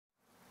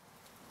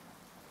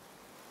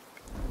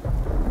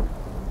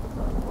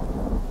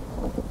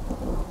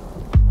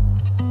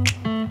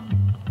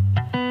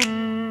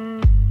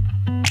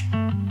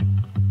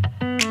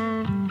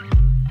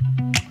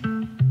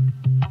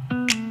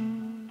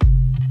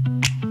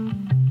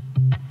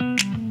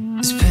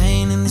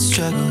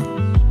struggle,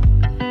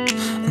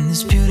 and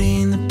there's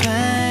beauty in the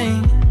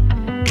pain.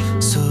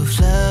 So if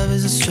love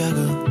is a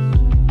struggle,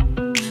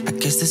 I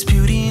guess there's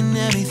beauty in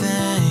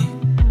everything.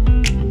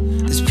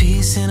 There's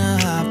peace in a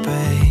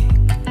heartbreak,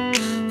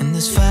 and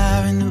there's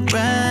fire in the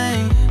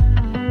rain.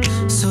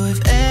 So if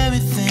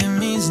everything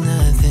means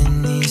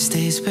nothing these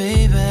days,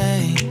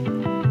 baby,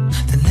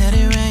 then let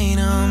it rain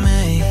on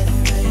me.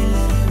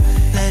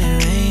 Let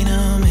it rain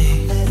on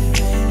me.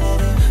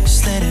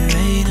 Just let it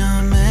rain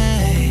on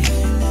me.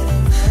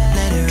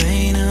 Let it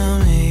rain on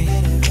me.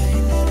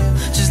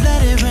 Just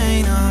let it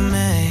rain on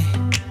me.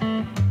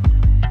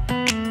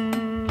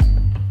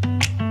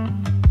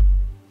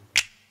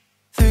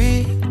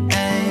 3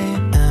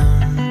 a.m.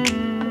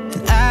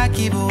 and I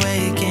keep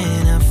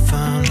waking up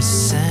from the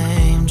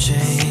same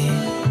dream.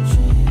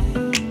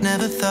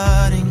 Never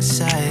thought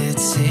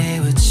anxiety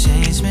would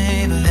change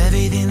me, but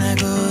everything that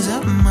goes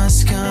up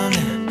must come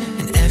down.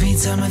 And every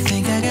time I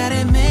think I got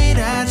it made,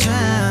 I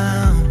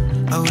drown.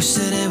 I wish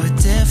that it were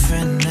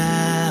different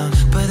now,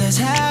 but that's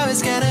how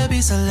it's gotta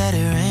be. So let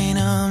it rain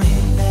on me.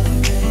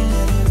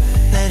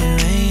 Let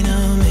it rain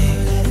on me.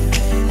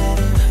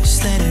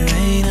 Just let it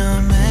rain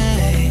on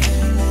me.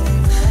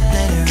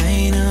 Let it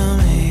rain on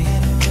me.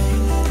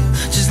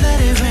 Just let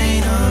it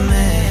rain on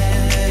me.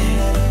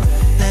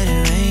 Let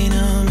it rain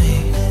on me.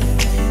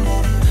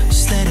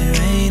 Just let it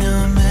rain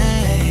on me.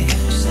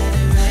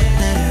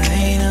 Let it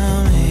rain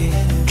on me.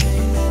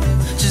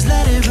 Just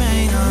let it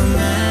rain on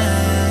me.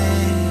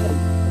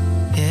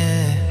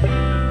 Yeah.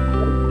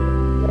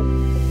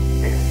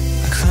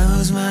 I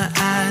close my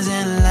eyes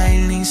and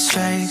lightning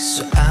strikes,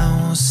 so I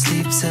won't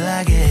sleep till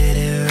I get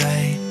it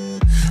right.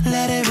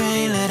 Let it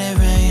rain, let it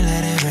rain,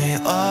 let it rain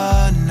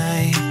all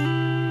night.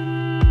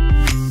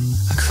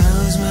 I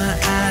close my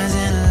eyes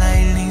and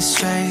lightning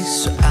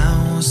strikes, so I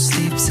won't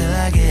sleep till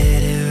I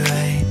get it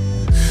right.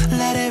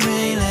 Let it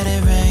rain, let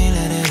it rain,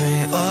 let it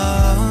rain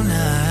all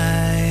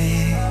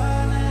night.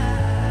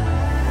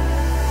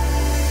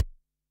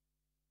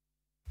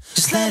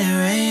 Just let it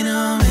rain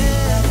on me.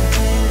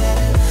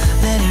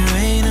 Let it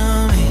rain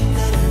on me.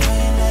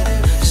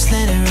 Just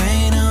let it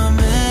rain on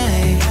me.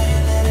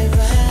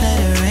 Let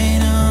it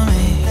rain on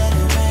me.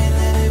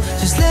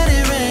 Just let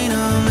it rain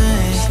on me.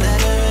 Let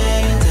it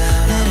rain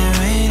down. Let it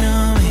rain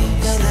on me.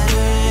 Just let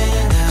it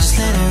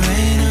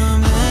rain down.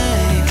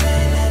 Just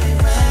let it rain on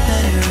me.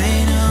 Let it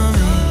rain on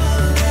me.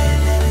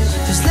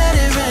 Just let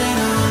it rain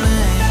on me.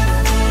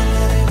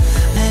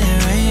 Let it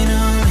rain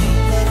on me.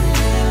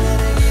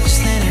 Just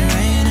let it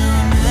rain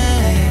on me.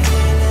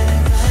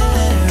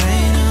 Let it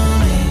rain on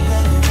me.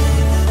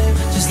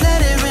 Just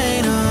let it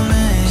rain on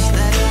me.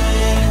 Let it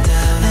rain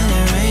down. Let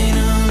it rain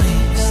on me.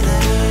 Just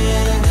let it rain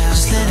down.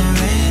 Just let it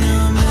rain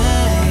on me.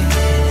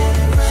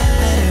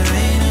 Let it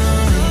rain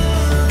on me.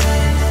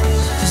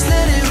 Just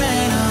let it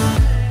rain on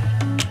me.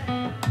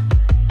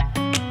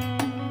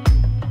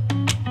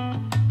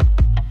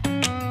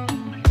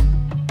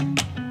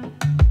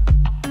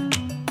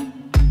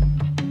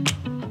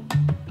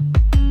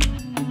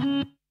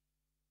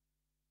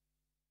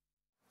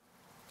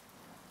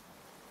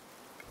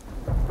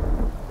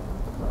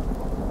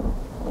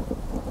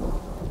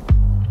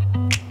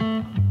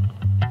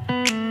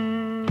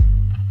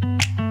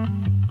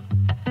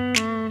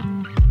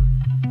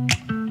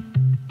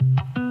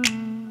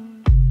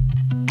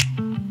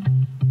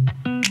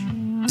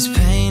 There's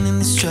pain in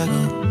the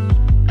struggle,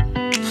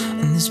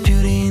 and there's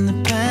beauty in the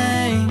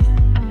pain.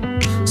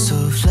 So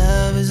if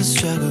love is a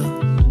struggle,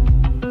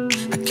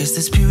 I guess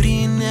there's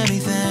beauty in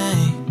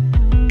everything.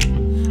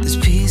 There's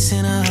peace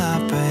in a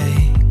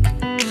heartbreak,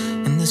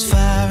 and there's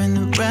fire in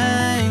the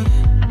rain.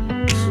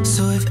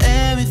 So if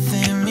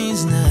everything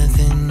means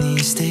nothing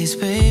these days,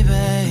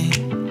 baby,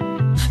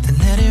 then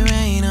let it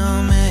rain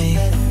on me.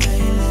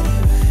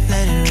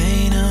 Let it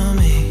rain on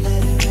me.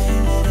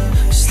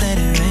 Just let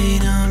it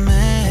rain on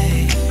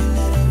me.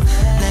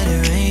 Let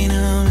it rain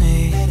on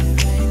me.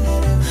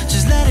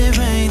 Just let it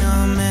rain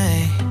on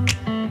me.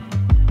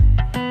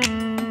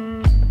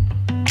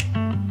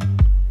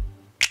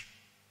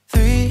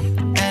 3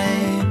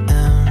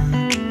 a.m.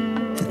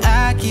 and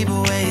I keep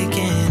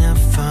waking up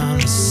from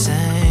the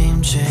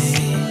same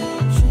dream.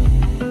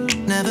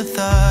 Never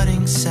thought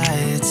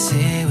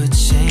anxiety would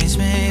change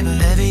me,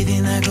 but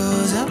everything that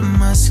goes up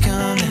must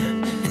come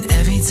down. And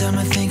every time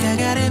I think I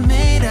got it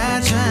made,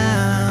 I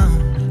drown.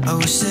 I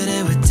wish that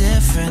it were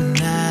different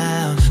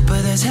now,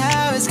 but that's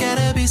how it's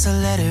gotta be. So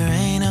let it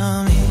rain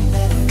on me.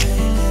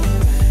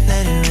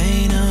 Let it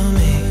rain on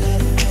me.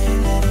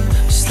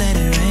 Just let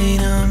it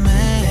rain on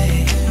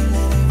me.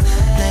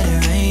 Let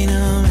it rain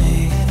on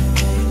me.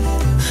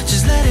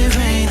 Just let it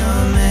rain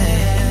on me.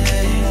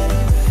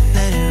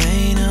 Let it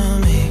rain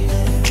on me.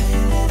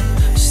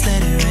 Just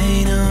let it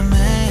rain on me.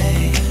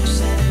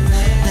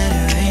 Let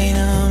it rain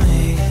on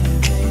me.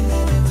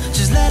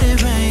 Just let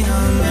it rain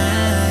on me.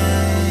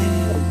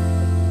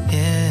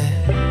 Yeah.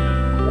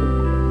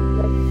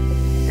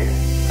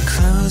 I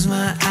close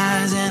my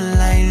eyes and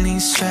lightning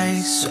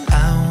strikes, so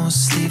I won't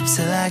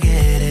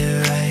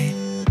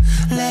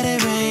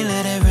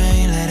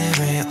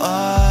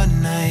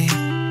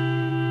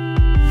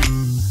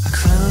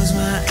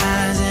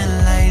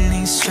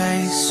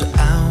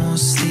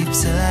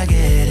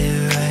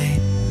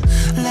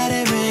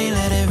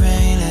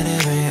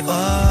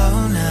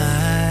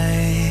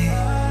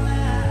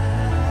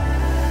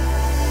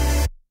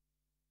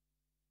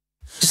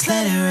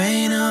let it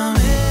rain on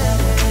me.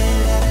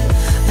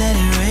 Let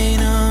it rain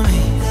on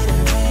me.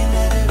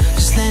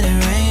 Just let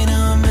it rain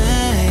on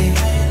me.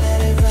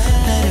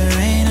 Let it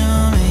rain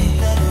on me.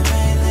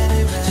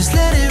 Just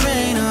let it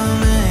rain on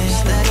me.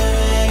 Let it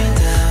rain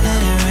down.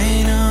 Let it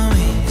rain on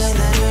me. Just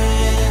let it rain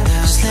down.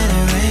 Just let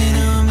it rain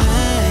on me.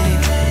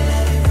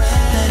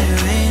 Let it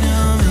rain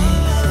on me.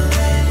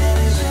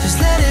 Just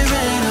let it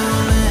rain on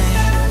me.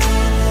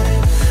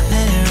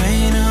 Let it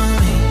rain on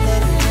me.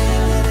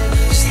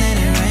 Just let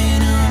it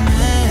rain on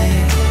me.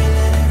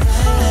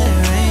 Let it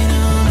rain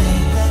on me.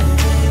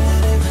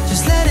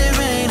 Just let it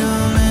rain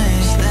on me.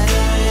 Let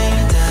it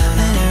rain down.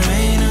 Let it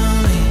rain on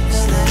me.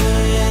 Just let it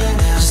rain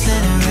down. Just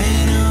let it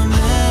rain on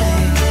me.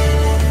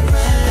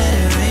 Let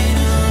it rain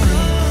on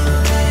me.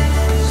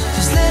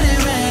 Just let it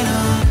rain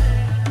on me.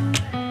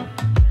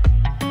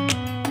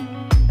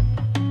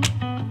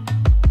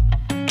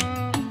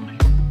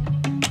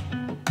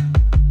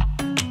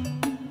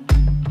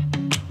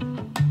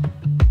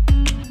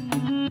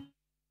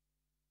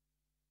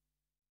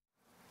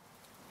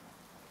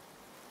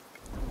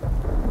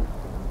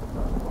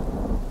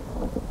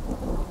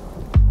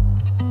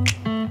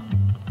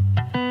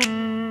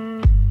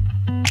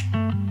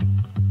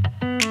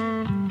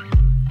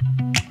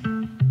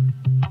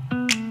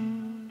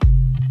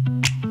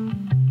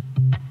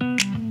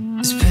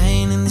 There's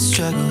pain in the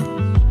struggle,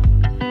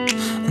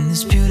 and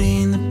there's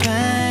beauty in the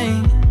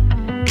pain.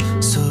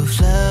 So if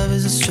love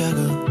is a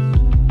struggle,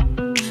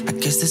 I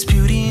guess there's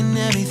beauty in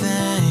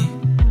everything.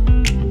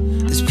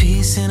 There's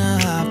peace in a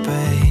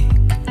heartbreak,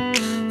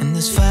 and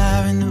there's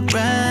fire in the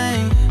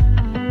rain.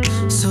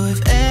 So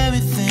if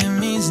everything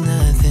means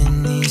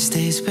nothing these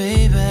days,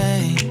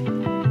 baby,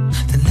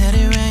 then let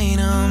it rain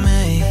on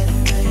me.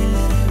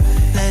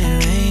 Let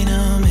it rain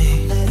on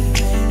me.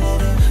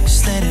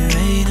 Just let it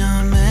rain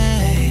on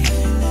me.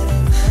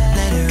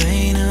 Let it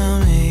rain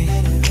on me.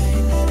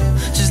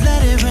 Just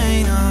let it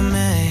rain on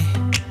me.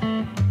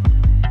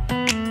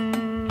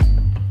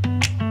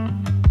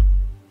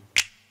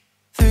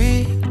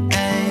 3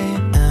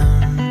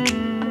 a.m.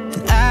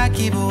 and I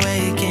keep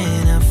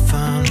waking up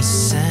from the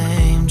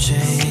same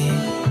dream.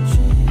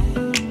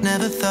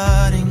 Never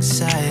thought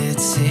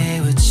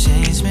anxiety would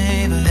change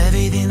me, but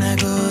everything that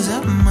goes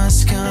up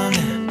must come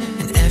down.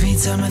 And every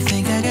time I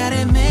think I got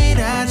it made,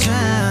 I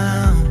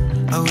drown.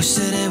 I wish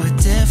that it were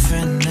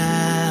different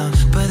now,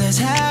 but that's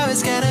how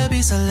it's gotta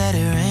be, so let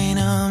it rain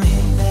on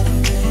me.